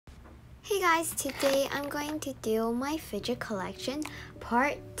Hey guys, today I'm going to do my fidget collection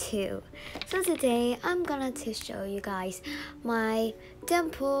part 2. So today I'm gonna to show you guys my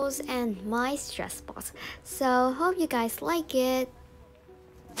dimples and my stress balls. So hope you guys like it.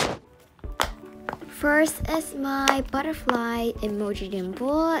 First is my butterfly emoji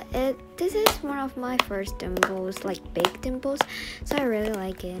dimple. This is one of my first dimples, like big dimples, so I really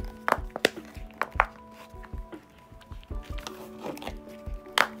like it.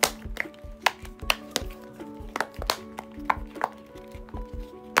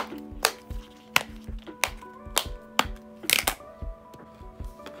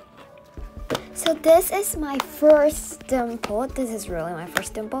 So this is my first dimple. This is really my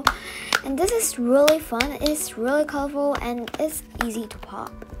first dimple. And this is really fun. It's really colorful and it's easy to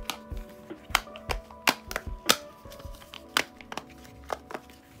pop.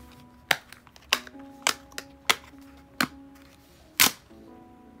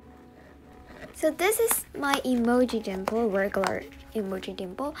 So this is my emoji dimple, regular emoji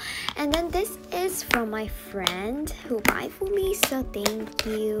dimple. And then this is from my friend who buy for me, so thank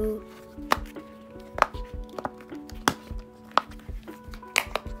you.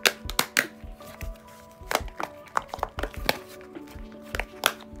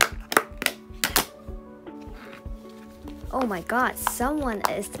 Oh my god, someone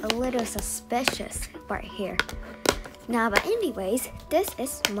is a little suspicious right here. Nah, but anyways, this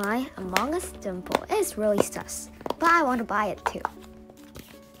is my Among Us dimple. It's really sus, but I want to buy it too.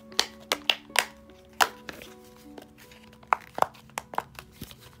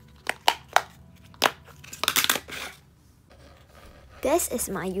 This is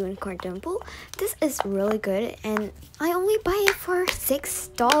my unicorn dimple. This is really good and I only buy it for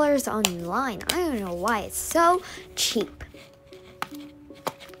 $6 online. I don't know why it's so cheap.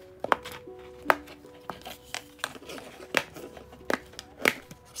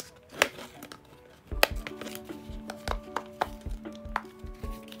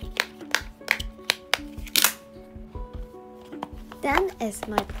 Then is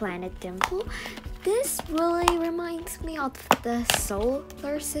my planet dimple. This really reminds me of the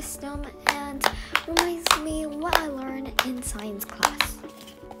solar system and reminds me what I learned in science class.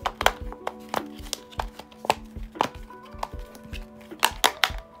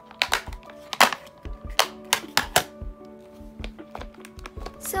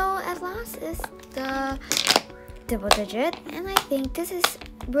 So at last is the double digit, and I think this is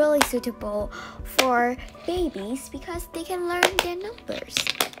really suitable for babies because they can learn their numbers.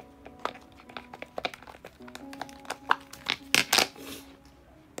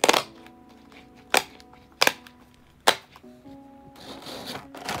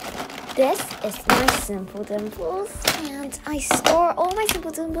 This is my simple dimples, and I store all my simple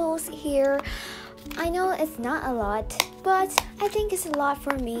dimples here. I know it's not a lot, but I think it's a lot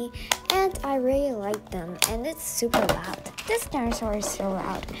for me, and I really like them, and it's super loud. This dinosaur is so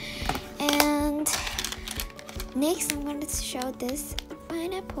loud. And next I'm going to show this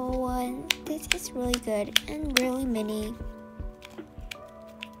pineapple one. This is really good and really mini.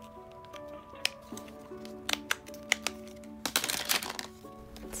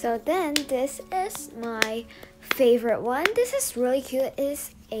 So then this is my favorite one. This is really cute.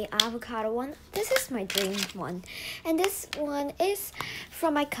 It's a avocado one. This is my dream one. And this one is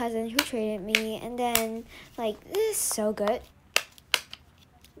from my cousin who traded me. And then like this is so good.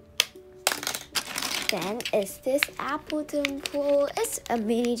 Then is this apple dimple. It's a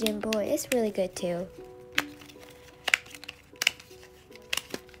mini dimple. It's really good too.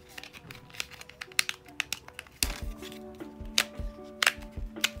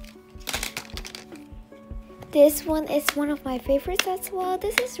 This one is one of my favorites as well.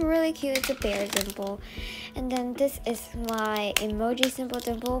 This is really cute. It's a bear dimple. And then this is my emoji simple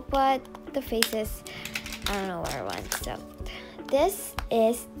dimple, but the face is, I don't know where it went. So this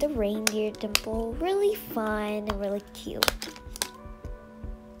is the reindeer dimple. Really fun and really cute.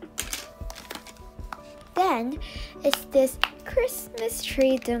 Then it's this Christmas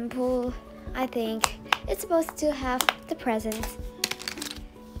tree dimple. I think it's supposed to have the presents.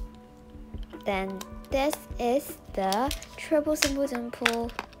 Then this is the triple simple dimple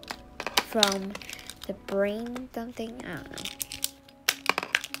from the brain something, I don't know.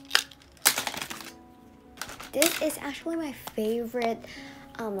 This is actually my favorite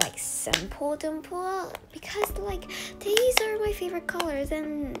like simple dimple because like these are my favorite colors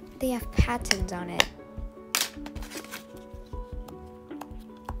and they have patterns on it.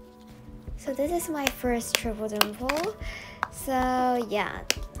 So this is my first triple dimple. So yeah,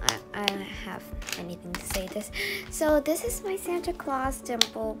 I don't have anything to say this. So this is my Santa Claus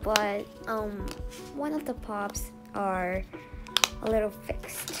dimple, but one of the pops are a little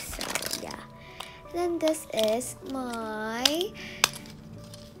fixed, so Then this is my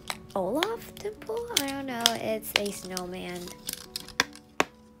Olaf dimple? I don't know, it's a snowman.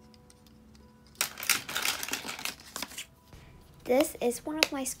 This is one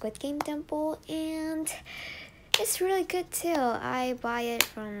of my Squid Game dimple and it's really good too. I buy it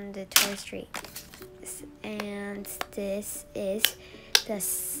from the toy street. And this is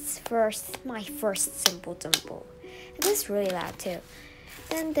my first simple dimple. And this is really loud too.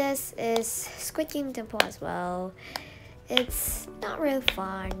 Then this is Squid Game dimple as well. It's not really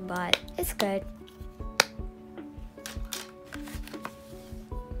fun, but it's good.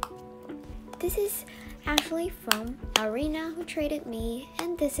 This is actually from Arena who traded me,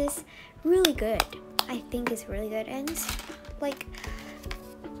 and this is really good. I think it's really good and it's like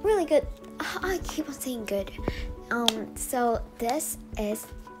really good. I keep on saying good. So this is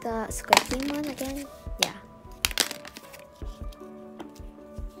the Squid Game one again. Yeah.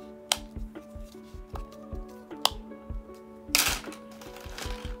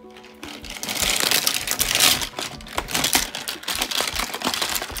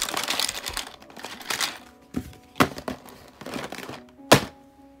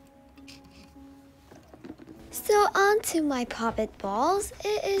 So on to my poppet balls.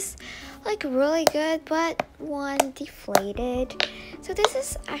 It is like really good, but one deflated. So this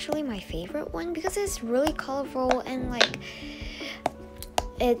is actually my favorite one because it's really colorful and like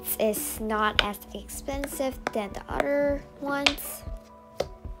it is not as expensive than the other ones.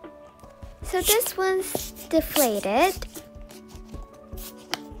 So this one's deflated.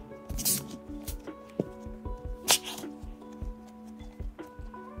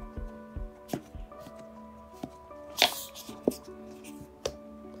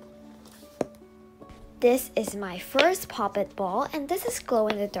 This is my first poppet ball, and this is glow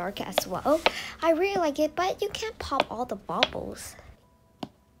in the dark as well. I really like it, but you can't pop all the bubbles.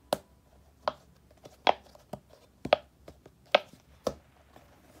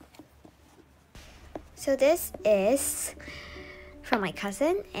 So this is from my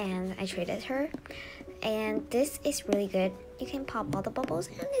cousin, and I traded her. And this is really good. You can pop all the bubbles,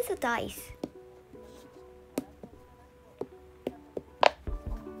 and it's a dice.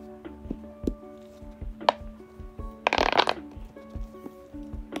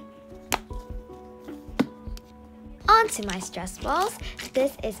 On to my stress balls.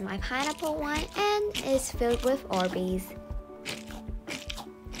 This is my pineapple one and is filled with Orbeez.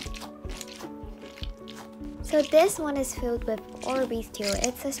 So this one is filled with Orbeez too.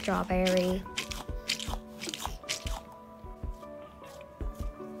 It's a strawberry.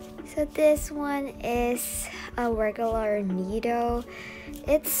 So this one is a regular Nido.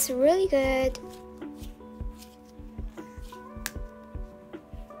 It's really good.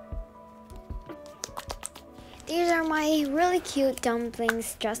 These are my really cute dumplings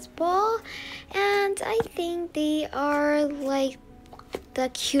stress ball, and I think they are like the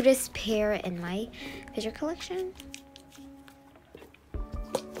cutest pair in my Fidget collection.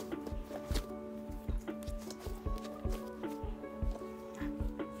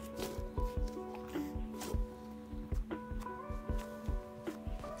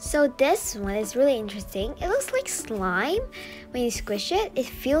 So this one is really interesting. It looks like slime. When you squish it, it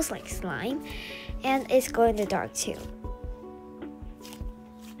feels like slime. And it's glow in the dark too.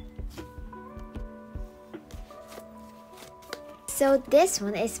 So this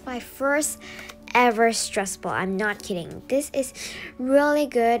one is my first ever stress ball. I'm not kidding. This is really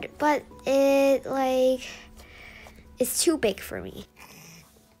good, but it's too big for me.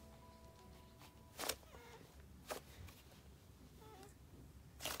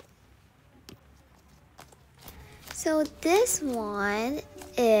 So this one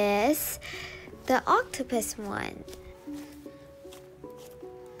is the octopus one.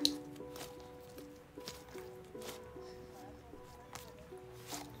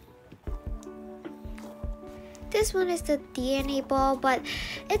 This one is the DNA ball, but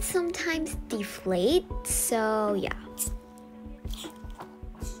it sometimes deflates, so yeah.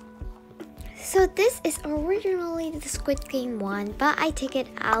 So this is originally the Squid Game one, but I take it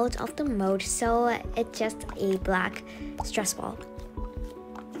out of the mode, so it's just a black stress ball.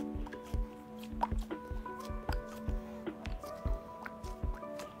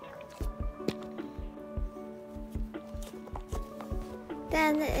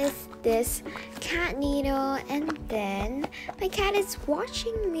 Then is this cat needle, and then my cat is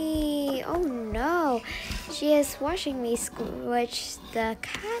watching me. Oh no, she is watching me squish the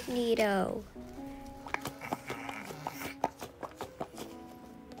cat needle.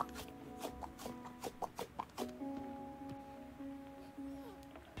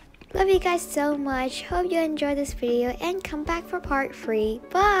 Love you guys so much. Hope you enjoyed this video and come back for part 3.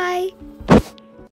 Bye!